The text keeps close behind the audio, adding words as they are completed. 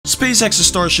SpaceX's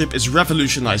Starship is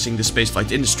revolutionizing the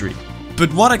spaceflight industry.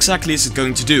 But what exactly is it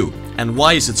going to do, and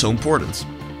why is it so important?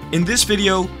 In this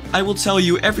video, I will tell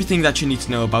you everything that you need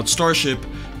to know about Starship,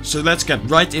 so let's get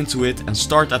right into it and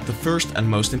start at the first and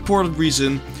most important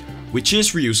reason, which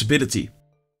is reusability.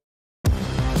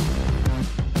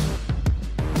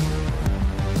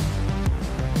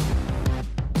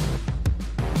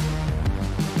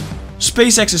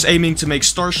 SpaceX is aiming to make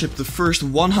Starship the first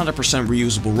 100%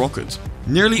 reusable rocket.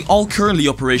 Nearly all currently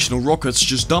operational rockets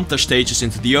just dump their stages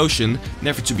into the ocean,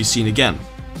 never to be seen again.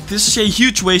 This is a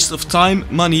huge waste of time,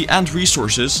 money and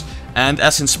resources, and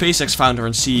as in SpaceX founder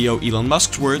and CEO Elon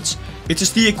Musk's words, it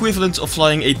is the equivalent of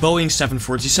flying a Boeing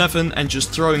 747 and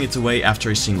just throwing it away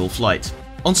after a single flight.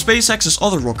 On SpaceX's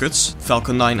other rockets,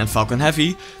 Falcon 9 and Falcon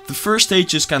Heavy, the first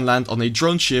stages can land on a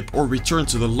drone ship or return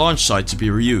to the launch site to be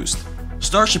reused.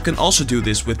 Starship can also do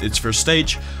this with its first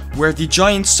stage, where the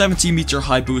giant 70-meter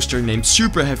high booster named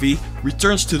Super Heavy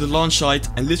returns to the launch site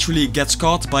and literally gets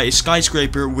caught by a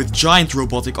skyscraper with giant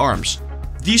robotic arms.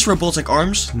 These robotic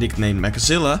arms, nicknamed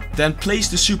Mechazilla, then place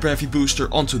the Super Heavy booster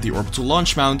onto the orbital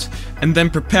launch mount and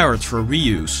then prepare it for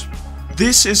reuse.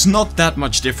 This is not that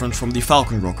much different from the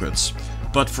Falcon rockets.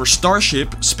 But for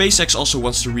Starship, SpaceX also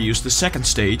wants to reuse the second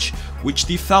stage, which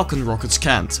the Falcon rockets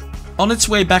can't. On its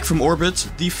way back from orbit,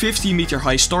 the 50-meter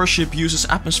high Starship uses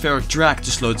atmospheric drag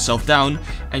to slow itself down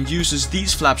and uses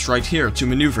these flaps right here to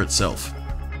maneuver itself.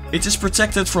 It is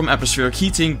protected from atmospheric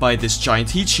heating by this giant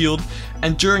heat shield,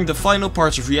 and during the final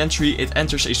parts of re-entry it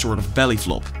enters a sort of belly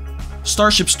flop.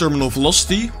 Starship's terminal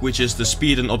velocity, which is the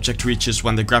speed an object reaches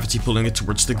when the gravity pulling it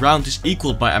towards the ground is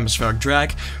equaled by atmospheric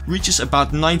drag, reaches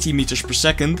about 90 meters per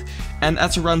second, and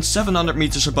at around 700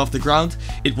 meters above the ground,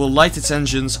 it will light its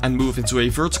engines and move into a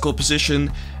vertical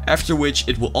position, after which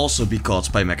it will also be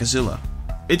caught by Mechazilla.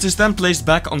 It is then placed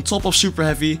back on top of Super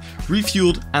Heavy,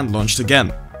 refueled and launched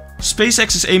again.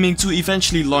 SpaceX is aiming to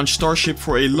eventually launch Starship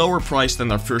for a lower price than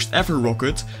their first ever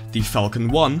rocket, the Falcon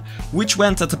 1, which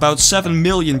went at about $7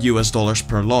 million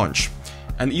per launch.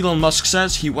 And Elon Musk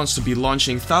says he wants to be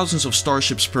launching thousands of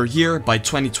Starships per year by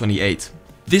 2028.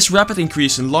 This rapid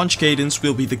increase in launch cadence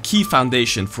will be the key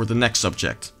foundation for the next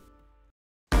subject.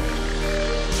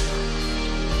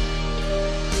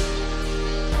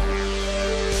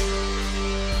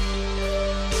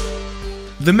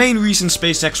 The main reason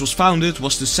SpaceX was founded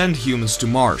was to send humans to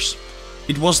Mars.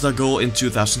 It was their goal in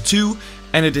 2002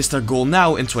 and it is their goal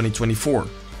now in 2024.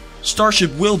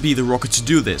 Starship will be the rocket to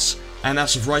do this, and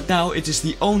as of right now it is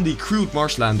the only crewed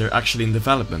Mars lander actually in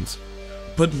development.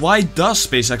 But why does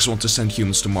SpaceX want to send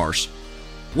humans to Mars?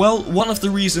 Well, one of the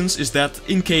reasons is that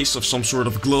in case of some sort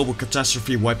of global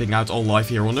catastrophe wiping out all life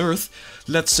here on Earth,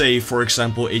 let's say for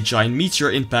example a giant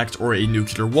meteor impact or a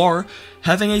nuclear war,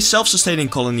 having a self-sustaining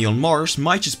colony on Mars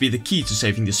might just be the key to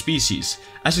saving the species,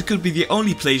 as it could be the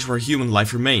only place where human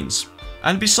life remains.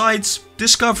 And besides,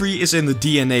 discovery is in the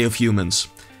DNA of humans.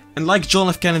 And like John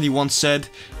F. Kennedy once said,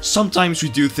 sometimes we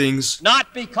do things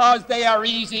not because they are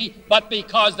easy, but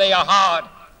because they are hard.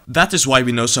 That is why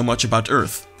we know so much about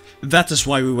Earth. That is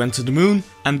why we went to the moon,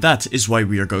 and that is why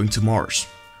we are going to Mars.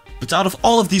 But out of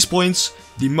all of these points,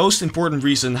 the most important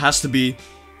reason has to be,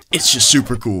 it's just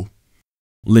super cool.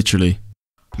 Literally.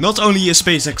 Not only is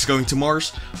SpaceX going to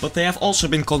Mars, but they have also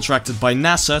been contracted by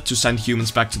NASA to send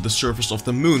humans back to the surface of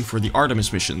the moon for the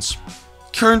Artemis missions.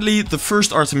 Currently, the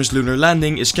first Artemis lunar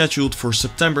landing is scheduled for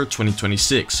September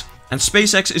 2026, and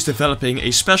SpaceX is developing a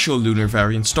special lunar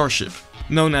variant Starship,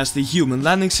 known as the Human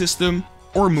Landing System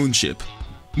or Moonship.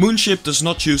 Moonship does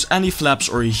not use any flaps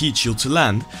or a heat shield to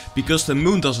land, because the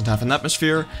moon doesn't have an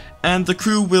atmosphere, and the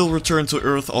crew will return to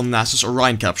Earth on NASA's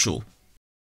Orion capsule.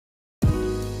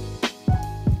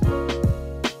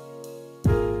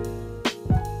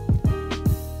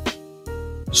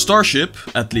 Starship,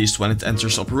 at least when it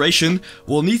enters operation,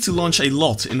 will need to launch a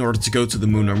lot in order to go to the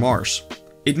moon or Mars.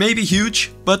 It may be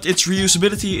huge, but its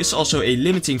reusability is also a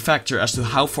limiting factor as to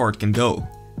how far it can go.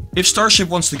 If Starship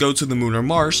wants to go to the moon or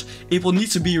Mars, it will need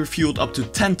to be refueled up to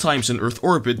 10 times in Earth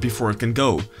orbit before it can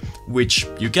go, which,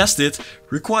 you guessed it,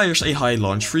 requires a high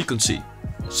launch frequency.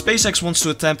 SpaceX wants to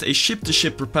attempt a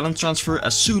ship-to-ship propellant transfer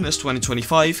as soon as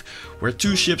 2025, where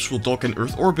two ships will dock in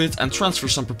Earth orbit and transfer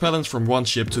some propellant from one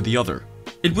ship to the other.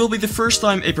 It will be the first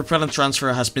time a propellant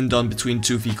transfer has been done between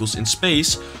two vehicles in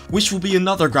space, which will be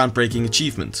another groundbreaking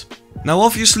achievement. Now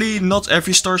obviously, not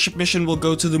every Starship mission will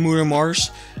go to the moon or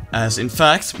Mars, as in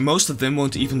fact, most of them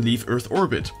won't even leave Earth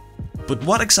orbit. But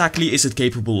what exactly is it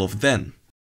capable of then?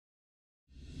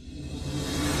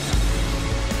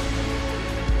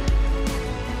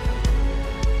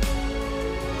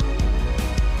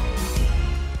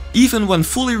 Even when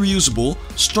fully reusable,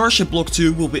 Starship Block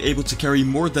 2 will be able to carry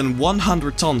more than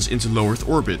 100 tons into low Earth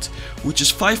orbit, which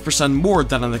is 5% more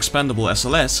than an expandable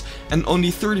SLS and only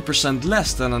 30%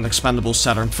 less than an expandable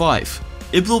Saturn V.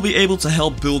 It will be able to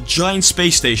help build giant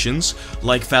space stations,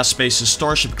 like Fast-Space's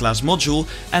Starship class module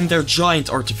and their giant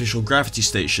artificial gravity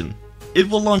station. It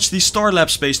will launch the Starlab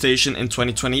space station in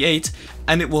 2028,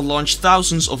 and it will launch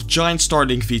thousands of giant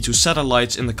Starlink V2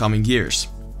 satellites in the coming years.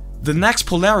 The next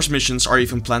Polaris missions are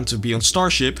even planned to be on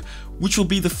Starship, which will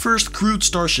be the first crewed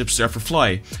starships to ever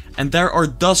fly, and there are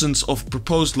dozens of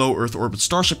proposed low Earth orbit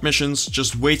Starship missions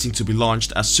just waiting to be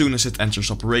launched as soon as it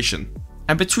enters operation.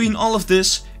 And between all of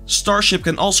this, Starship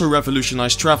can also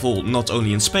revolutionize travel not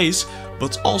only in space,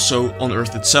 but also on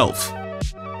Earth itself.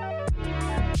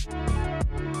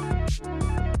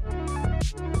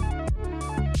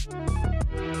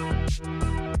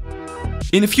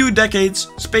 In a few decades,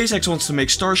 SpaceX wants to make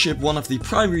Starship one of the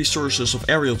primary sources of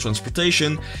aerial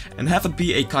transportation and have it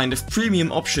be a kind of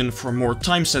premium option for more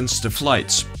time-sensitive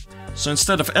flights. So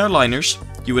instead of airliners,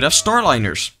 you would have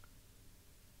starliners.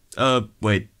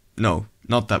 Wait, no,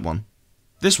 not that one.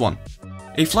 This one.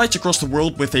 A flight across the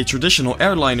world with a traditional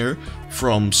airliner,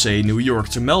 from say New York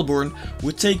to Melbourne,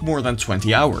 would take more than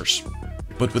 20 hours.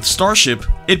 But with Starship,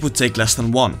 it would take less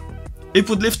than 1. It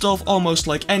would lift off almost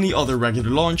like any other regular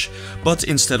launch, but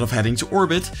instead of heading to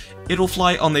orbit, it will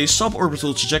fly on a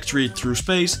suborbital trajectory through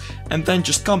space and then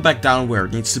just come back down where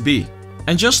it needs to be.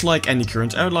 And just like any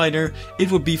current airliner, it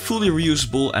would be fully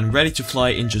reusable and ready to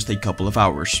fly in just a couple of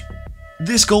hours.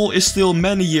 This goal is still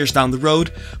many years down the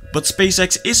road, but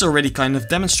SpaceX is already kind of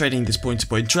demonstrating this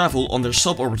point-to-point travel on their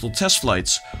suborbital test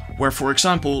flights, where for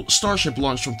example Starship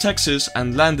launched from Texas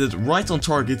and landed right on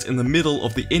target in the middle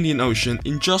of the Indian Ocean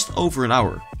in just over an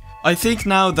hour. I think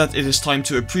now that it is time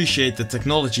to appreciate the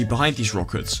technology behind these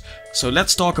rockets, so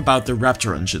let's talk about the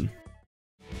Raptor Engine.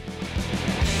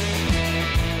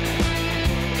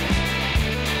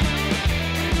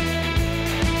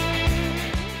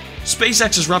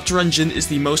 SpaceX's Raptor engine is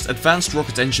the most advanced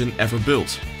rocket engine ever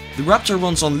built. The Raptor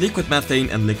runs on liquid methane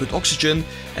and liquid oxygen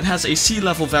and has a sea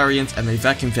level variant and a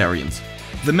vacuum variant.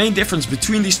 The main difference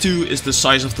between these two is the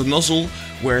size of the nozzle,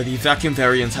 where the vacuum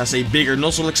variant has a bigger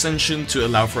nozzle extension to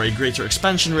allow for a greater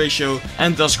expansion ratio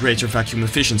and thus greater vacuum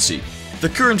efficiency. The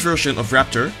current version of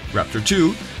Raptor, Raptor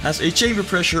 2, has a chamber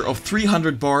pressure of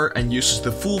 300 bar and uses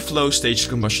the full flow staged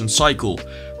combustion cycle,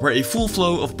 where a full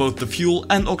flow of both the fuel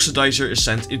and oxidizer is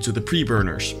sent into the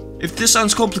pre-burners. If this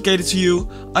sounds complicated to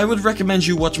you, I would recommend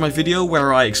you watch my video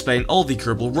where I explain all the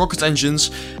Kerbal rocket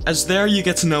engines, as there you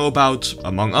get to know about,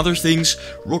 among other things,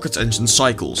 rocket engine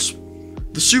cycles.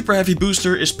 The Super Heavy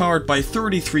booster is powered by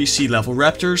 33 sea-level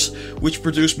Raptors, which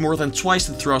produce more than twice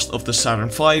the thrust of the Saturn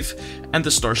V, and the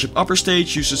Starship upper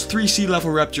stage uses 3 sea-level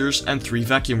Raptors and 3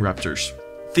 vacuum Raptors.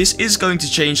 This is going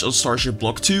to change on Starship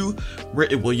Block 2, where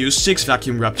it will use 6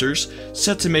 vacuum Raptors,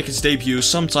 set to make its debut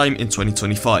sometime in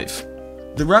 2025.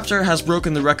 The Raptor has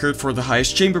broken the record for the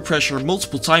highest chamber pressure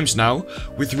multiple times now,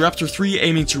 with Raptor 3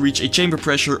 aiming to reach a chamber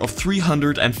pressure of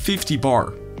 350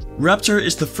 bar. Raptor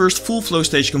is the first full flow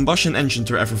stage combustion engine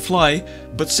to ever fly,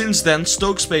 but since then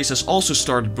Space has also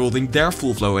started building their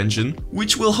full flow engine,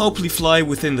 which will hopefully fly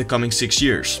within the coming 6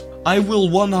 years. I will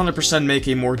 100% make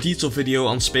a more detailed video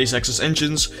on SpaceX's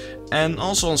engines, and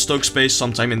also on Space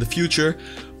sometime in the future,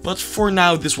 but for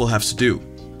now this will have to do.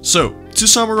 So, to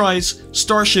summarize,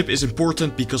 Starship is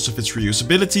important because of its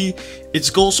reusability,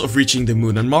 its goals of reaching the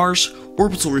Moon and Mars,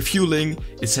 orbital refueling,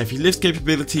 its heavy lift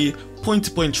capability,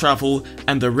 point-to-point travel,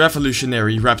 and the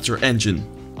revolutionary Raptor engine.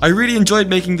 I really enjoyed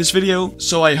making this video,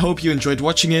 so I hope you enjoyed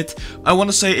watching it. I want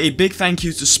to say a big thank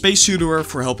you to Spacesuiterer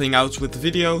for helping out with the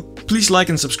video. Please like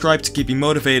and subscribe to keep me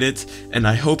motivated, and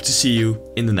I hope to see you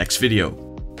in the next video.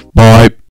 Bye.